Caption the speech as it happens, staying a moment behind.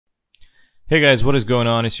Hey guys, what is going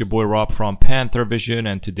on? It's your boy Rob from panter.vis,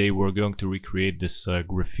 and today we're going to recreate this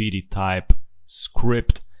graffiti type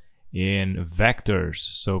script in vectors.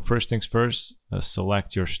 So first things first,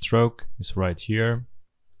 select your stroke. It's right here.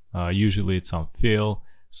 Usually it's on fill,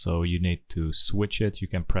 so you need to switch it. You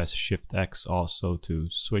can press Shift X also to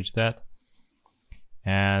switch that.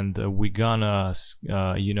 And we're gonna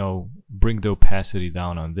bring the opacity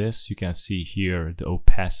down on this. You can see here the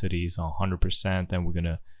opacity is on 100%, and we're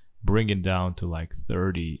gonna bring it down to like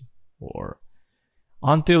 30 or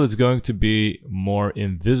until it's going to be more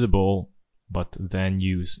invisible, but then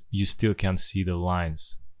you still can see the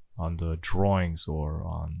lines on the drawings or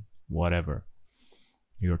on whatever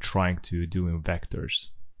you're trying to do in vectors.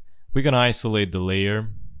 We're gonna isolate the layer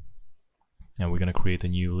and we're gonna create a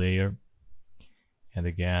new layer, and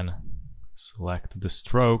again select the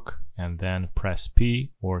stroke and then press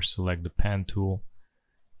P or select the pen tool,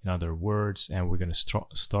 in other words, and we're going to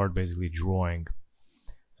start basically drawing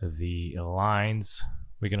the lines.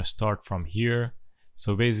 We're going to start from here.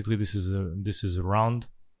 So basically this is rounded.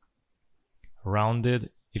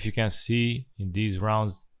 If you can see in these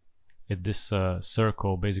rounds at this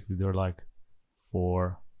circle, basically they're like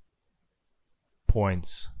 4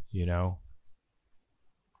 points, you know,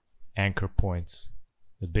 anchor points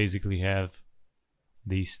that basically have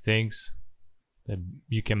these things that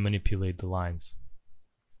you can manipulate the lines.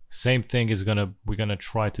 Same thing is we're gonna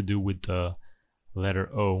try to do with the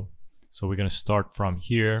letter O. So we're gonna start from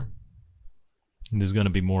here, and this is gonna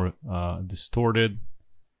be more distorted,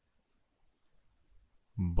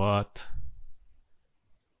 but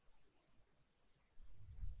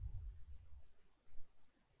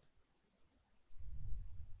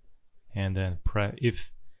and then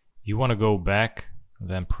if you want to go back,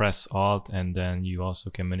 then press Alt, and then you also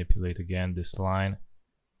can manipulate again this line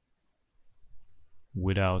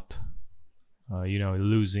without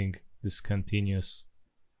losing this continuous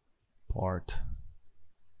part.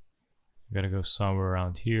 I'm gonna go somewhere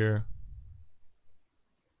around here.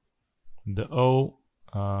 The O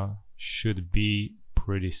should be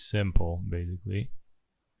pretty simple basically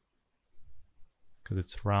because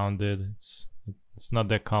it's rounded. It's not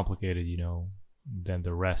that complicated, you know, than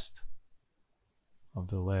the rest of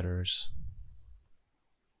the letters.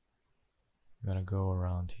 I'm gonna go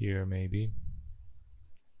around here maybe.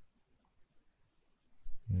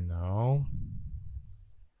 No.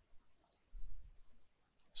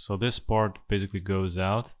 So this part basically goes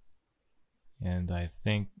out, and I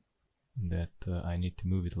think that I need to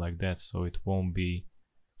move it like that so it won't be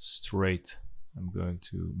straight. I'm going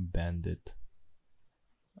to bend it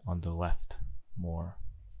on the left more.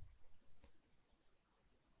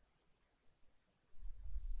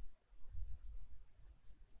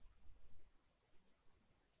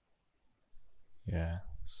 Yeah,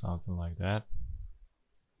 something like that.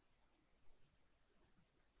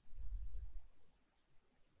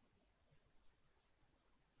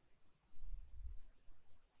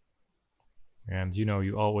 And you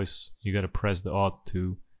gotta press the Alt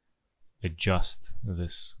to adjust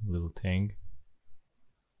this little thing.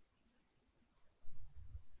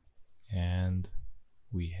 And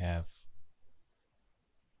we have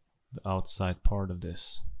the outside part of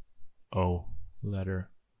this O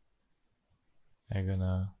letter. I'm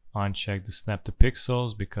gonna uncheck the snap to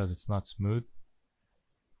pixels because it's not smooth.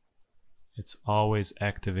 It's always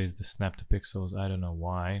activates the snap to pixels. I don't know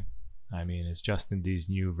why. I mean, it's just in these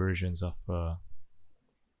new versions of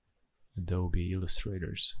Adobe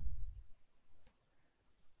Illustrators.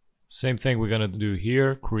 Same thing we're gonna do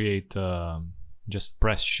here. Create, just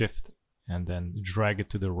press Shift and then drag it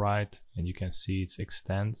to the right, and you can see it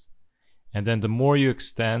extends. And then the more you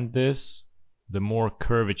extend this, the more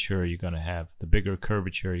curvature you're gonna have. The bigger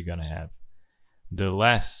curvature you're gonna have. The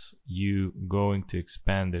less you going to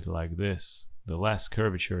expand it like this, the less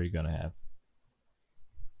curvature you're gonna have.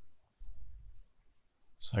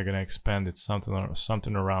 So I'm gonna expand it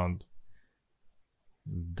something around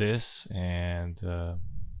this, and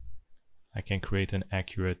I can create an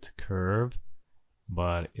accurate curve,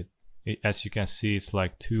 but as you can see, it's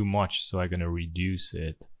like too much, so I'm gonna reduce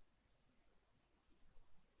it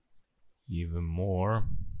even more.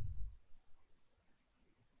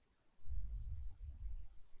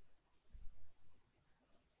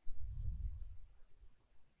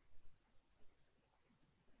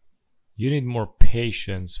 You need more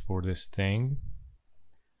patience for this thing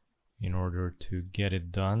in order to get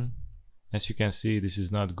it done. As you can see, this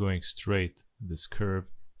is not going straight. This curve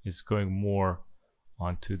is going more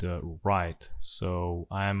onto the right. So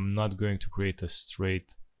I'm not going to create a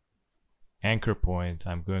straight anchor point.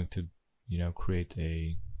 I'm going to, create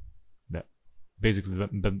a that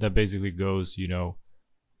basically goes,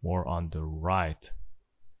 more on the right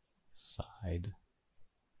side.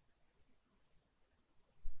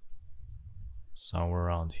 Somewhere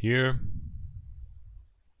around here.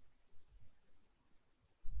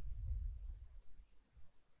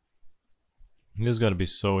 This is gonna be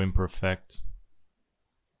so imperfect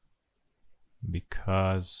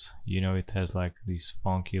because, you know, it has like these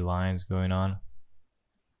funky lines going on.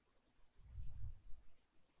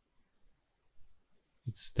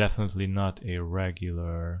 It's definitely not a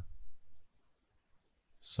regular.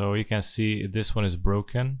 So you can see this one is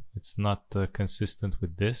broken. It's not consistent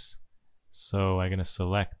with this. So I'm gonna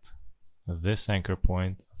select this anchor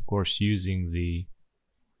point, of course using the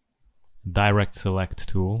direct select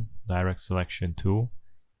tool, direct selection tool.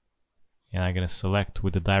 And I'm gonna select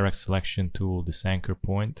with the direct selection tool this anchor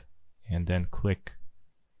point and then click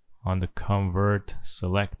on the convert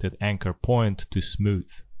selected anchor point to smooth.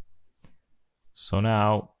 So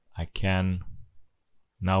now I can,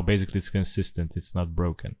 now basically it's consistent, it's not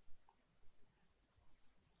broken.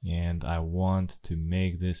 And I want to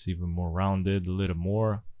make this even more rounded, a little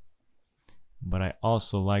more. But I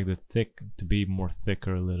also like the thick to be more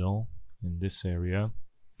thicker a little in this area.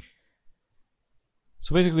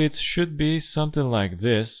 So basically it should be something like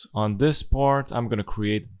this. On this part I'm gonna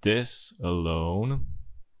create this alone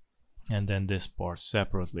and then this part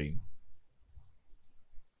separately.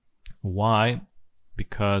 Why?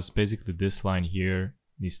 Because basically this line here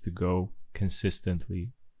needs to go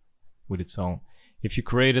consistently with its own. If you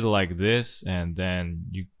create it like this and then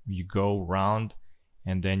you go round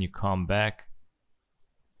and then you come back,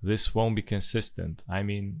 this won't be consistent. I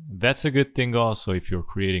mean, that's a good thing also if you're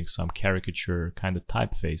creating some caricature kind of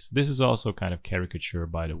typeface. This is also kind of caricature,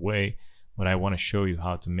 by the way, but I want to show you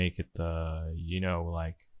how to make it, you know,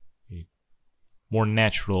 like a more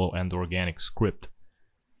natural and organic script.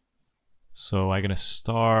 So I'm gonna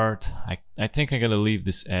start, I think I'm gonna leave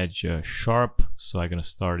this edge sharp, so I'm gonna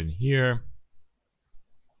start in here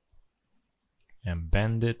and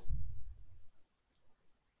bend it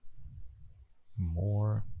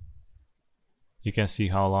more. You can see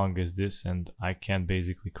how long is this, and I can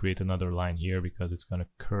basically create another line here because it's gonna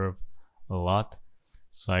curve a lot.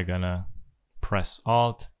 So I'm gonna press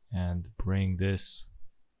Alt and bring this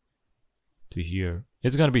to here.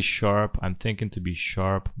 It's gonna be sharp, I'm thinking to be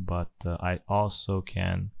sharp, but I also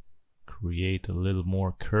can create a little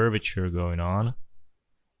more curvature going on.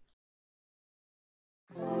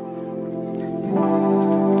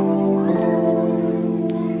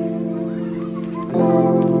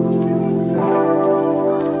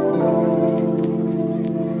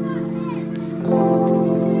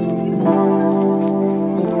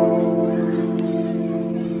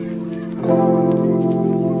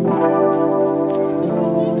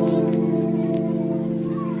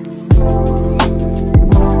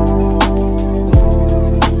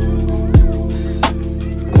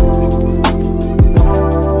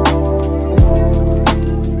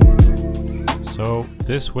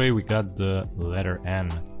 This way we got the letter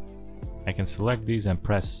N. I can select these and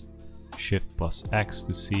press Shift plus X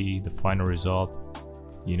to see the final result,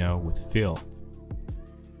 you know, with fill.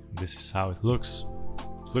 This is how it looks.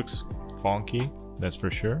 It looks funky, that's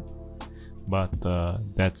for sure, but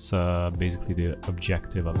that's basically the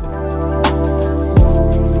objective of it.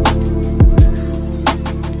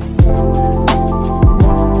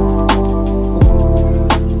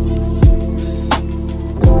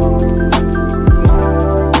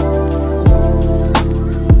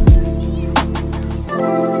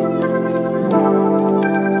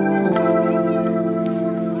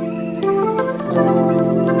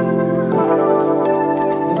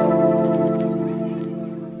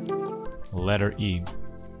 Letter E.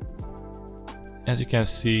 As you can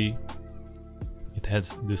see, it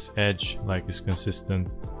has this edge like is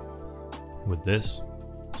consistent with this,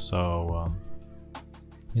 so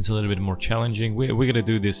it's a little bit more challenging. We're gonna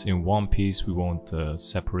do this in one piece, we won't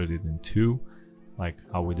separate it in two like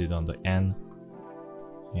how we did on the N.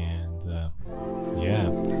 And yeah.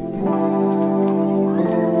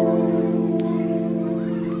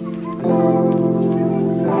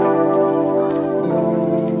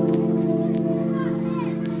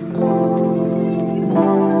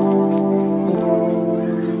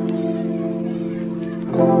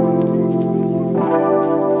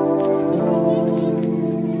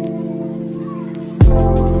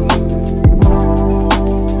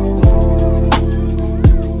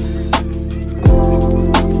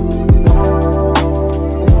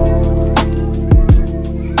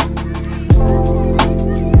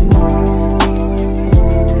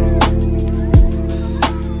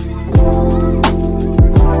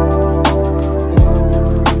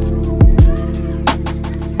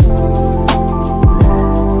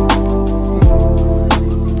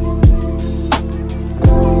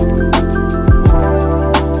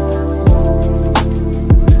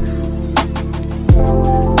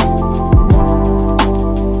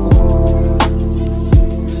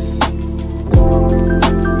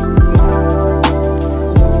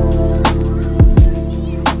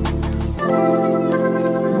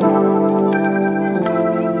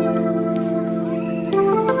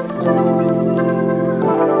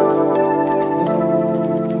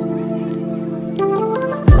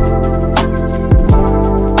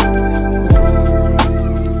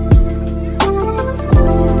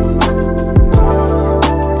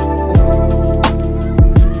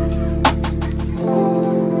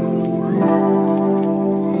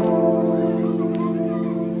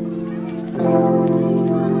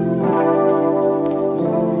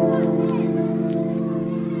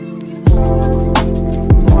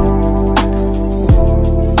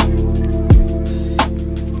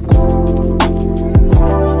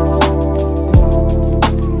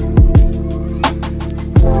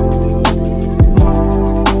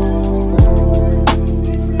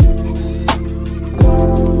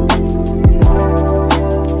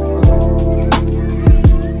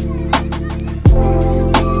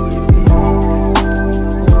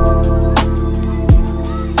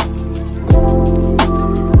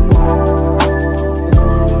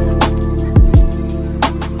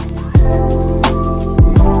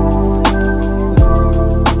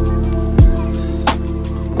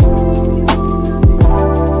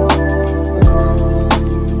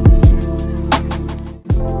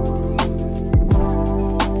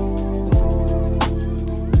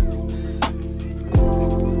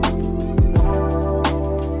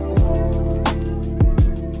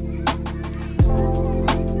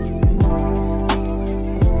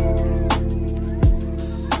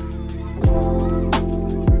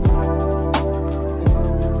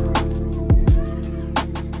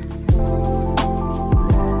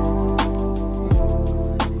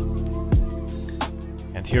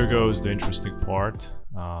 here goes the interesting part.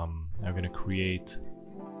 I'm gonna create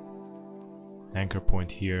anchor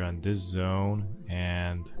point here on this zone,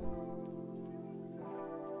 and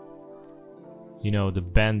you know, the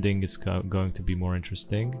bending is going to be more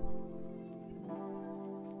interesting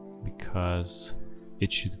because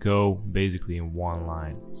it should go basically in one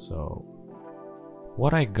line. So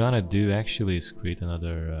what I gonna do actually is create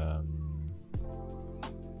another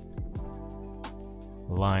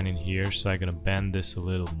line in here. So I'm gonna bend this a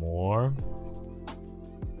little more,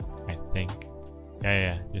 I think.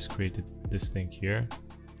 Yeah, just created this thing here,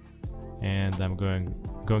 and I'm going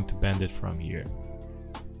to bend it from here.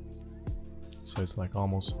 So it's like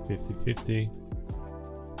almost 50-50.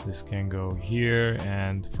 This can go here,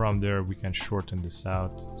 and from there we can shorten this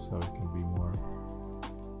out so it can be more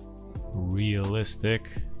realistic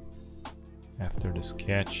after the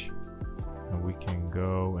sketch. And we can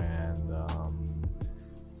go and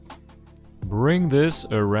bring this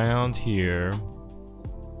around here.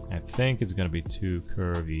 I think it's gonna be too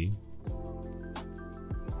curvy.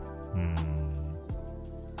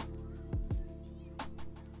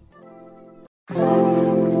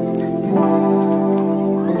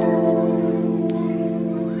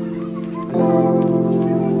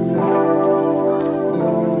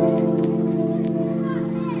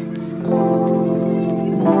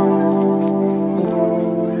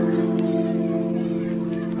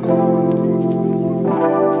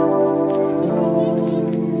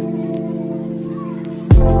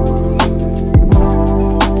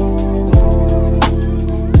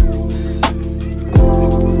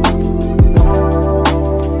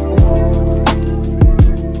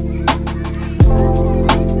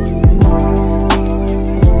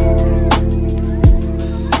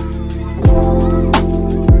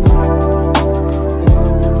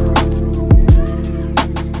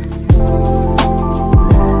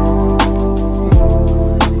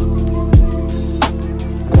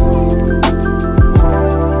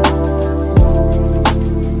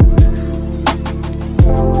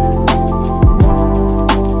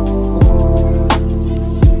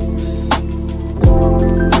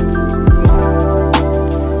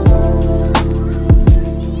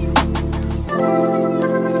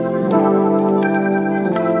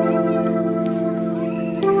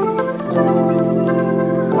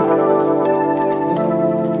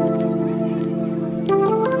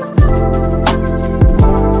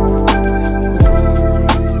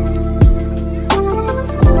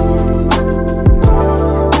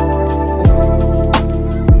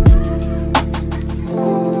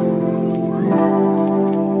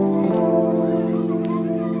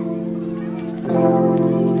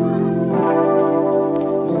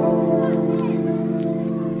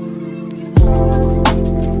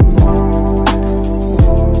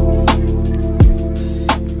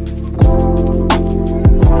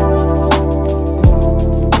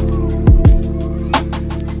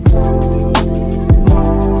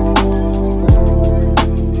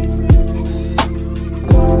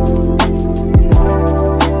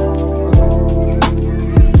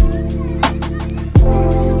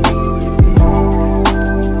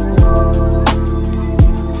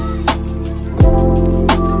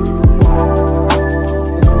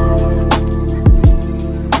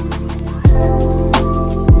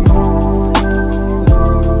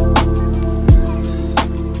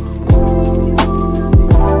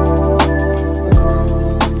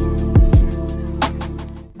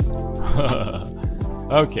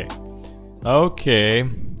 Okay,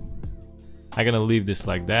 I'm gonna leave this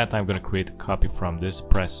like that. I'm gonna create a copy from this.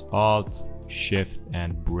 Press Alt, Shift,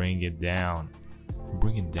 and bring it down.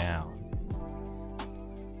 Bring it down.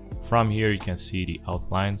 From here you can see the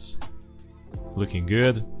outlines looking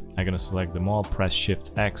good. I'm gonna select them all. Press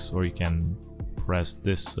Shift X, or you can press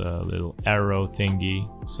this little arrow thingy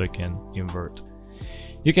so you can invert.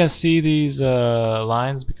 You can see these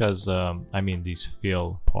lines because I mean these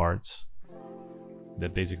fill parts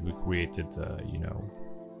that basically created you know,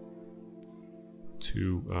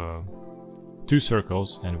 two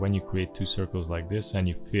circles. And when you create two circles like this and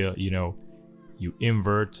you fill, you know, you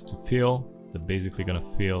invert to fill, they're basically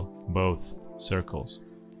gonna fill both circles.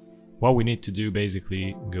 What we need to do,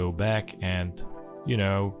 basically go back and, you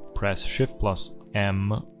know, press Shift plus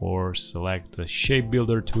M or select the shape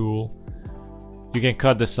builder tool. You can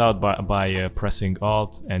cut this out by pressing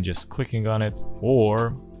Alt and just clicking on it,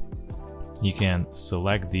 or you can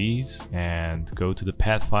select these and go to the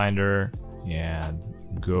Pathfinder and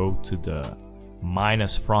go to the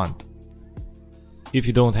minus front. If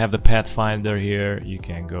you don't have the Pathfinder here, you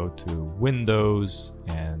can go to Windows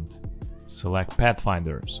and select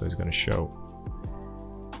Pathfinder, so it's going to show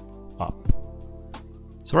up.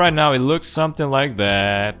 So right now it looks something like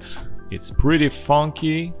that. It's pretty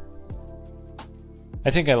funky. I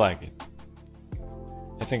think I like it.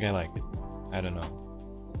 I don't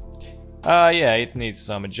know. Yeah, it needs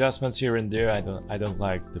some adjustments here and there. I don't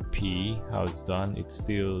like the P, how it's done. It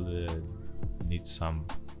still needs some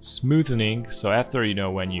smoothing. So after, you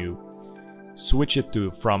know, when you switch it to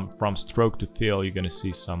from stroke to fill, you're gonna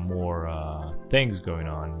see some more things going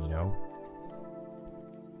on, you know.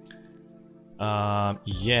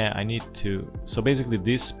 Yeah, I need to. So basically,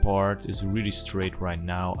 this part is really straight right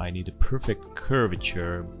now. I need a perfect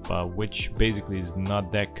curvature, but which basically is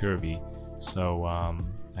not that curvy. So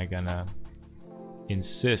I'm gonna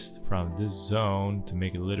insist from this zone to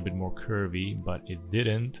make it a little bit more curvy, but it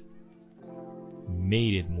didn't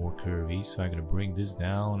made it more curvy. So I'm gonna bring this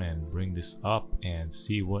down and bring this up and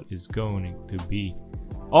see what is going to be.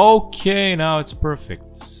 Okay, now it's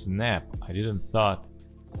perfect. Snap! I didn't thought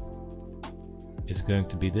it's going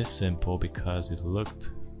to be this simple because it looked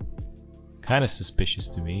kind of suspicious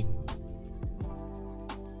to me.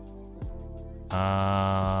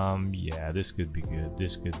 Yeah, this could be good.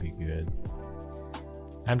 This could be good.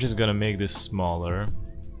 I'm just gonna make this smaller.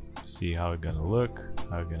 See how it's gonna look,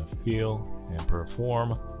 how it's gonna feel and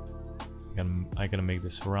perform. I'm gonna make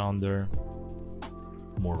this rounder,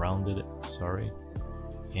 more rounded. Sorry,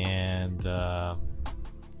 and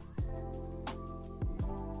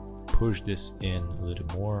push this in a little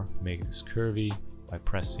more. Make this curvy by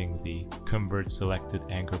pressing the convert selected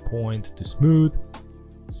anchor point to smooth.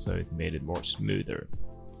 So it made it more smoother.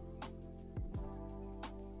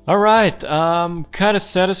 Alright, kind of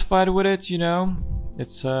satisfied with it, you know.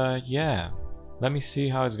 It's yeah. Let me see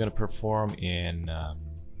how it's gonna perform in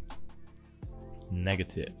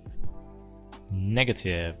negative.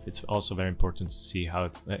 Negative. It's also very important to see how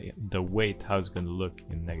the weight, how it's gonna look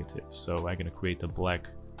in negative. So I'm gonna create a black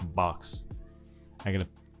box. I'm gonna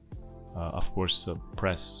of course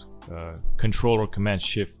press Control or Command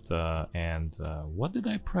Shift and what did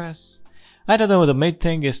I press? I don't know. The main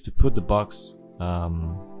thing is to put the box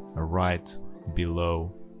right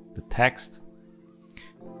below the text.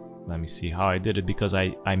 Let me see how I did it, because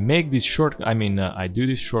I make these I do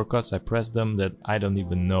these shortcuts. I press them that I don't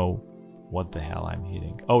even know what the hell I'm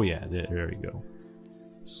hitting. Oh yeah, there we go.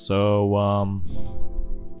 So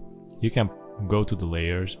you can go to the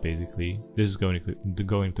layers. Basically, this is going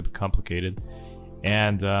to be complicated,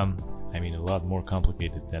 and I mean a lot more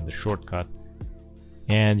complicated than the shortcut.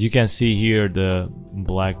 And you can see here the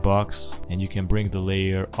black box, and you can bring the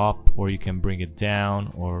layer up or you can bring it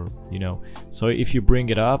down, or you know. So if you bring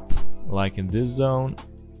it up, like in this zone,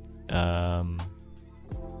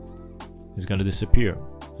 it's gonna disappear.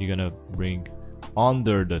 You're gonna bring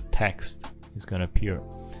under the text, it's gonna appear.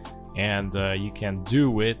 And you can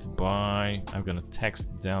do it by, I'm gonna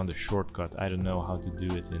text down the shortcut. I don't know how to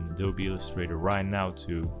do it in Adobe Illustrator right now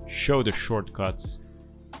to show the shortcuts,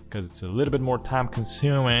 because it's a little bit more time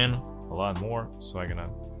consuming, a lot more. So I'm gonna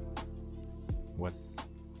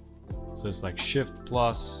so it's like Shift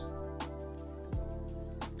plus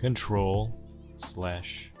Control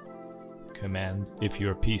slash Command if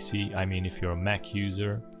you're a PC, I mean if you're a Mac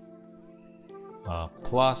user,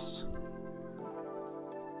 plus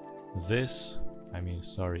this,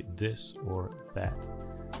 this or that.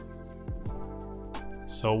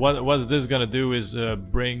 So what this gonna do is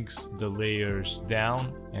brings the layers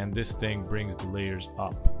down, and this thing brings the layers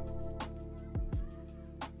up.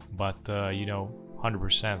 But you know,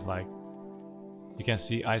 100%, like you can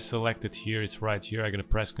see I selected here, it's right here. I'm gonna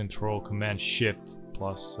press Control Command Shift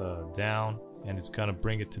plus down, and it's gonna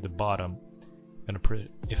bring it to the bottom.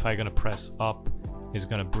 If I'm gonna press up, it's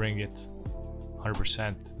gonna bring it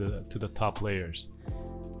 100% to the top layers.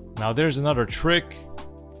 Now there's another trick.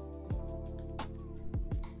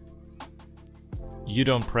 You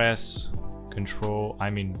don't press Control,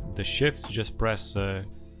 the Shift, just press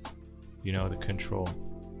you know, the Control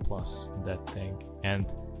plus that thing, and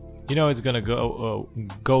you know it's gonna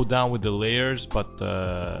go down with the layers, but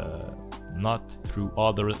not through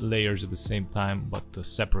all the layers at the same time, but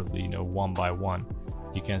separately, you know, one by one.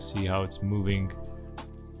 You can see how it's moving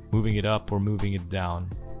it up or moving it down.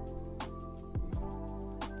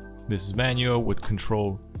 This is manual. With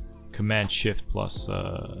Control Command Shift plus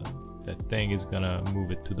that thing is gonna move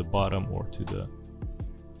it to the bottom or to the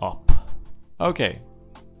up. Okay,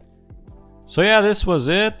 so yeah, this was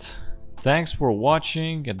it. Thanks for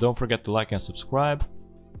watching, and don't forget to like and subscribe,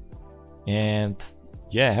 and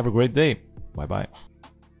yeah, have a great day. Bye bye.